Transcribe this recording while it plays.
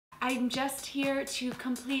I'm just here to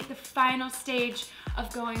complete the final stage of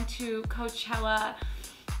going to Coachella.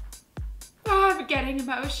 Oh, I'm getting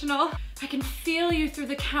emotional. I can feel you through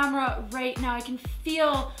the camera right now. I can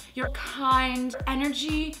feel your kind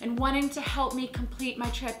energy and wanting to help me complete my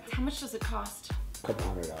trip. How much does it cost? A couple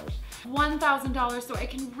 $100. $1,000 so I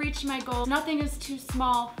can reach my goal. Nothing is too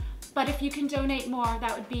small, but if you can donate more,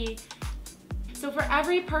 that would be. So for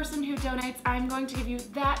every person who donates, I'm going to give you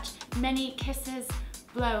that many kisses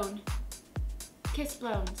blown. Kiss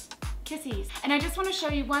blowns. Kissies. And I just want to show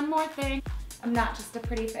you one more thing. I'm not just a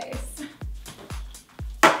pretty face.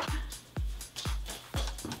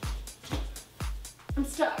 I'm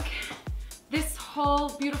stuck. This whole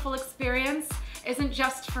beautiful experience isn't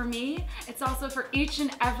just for me, it's also for each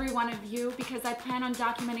and every one of you, because I plan on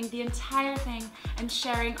documenting the entire thing and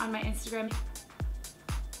sharing on my Instagram.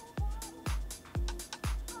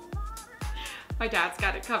 My dad's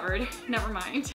got it covered, never mind.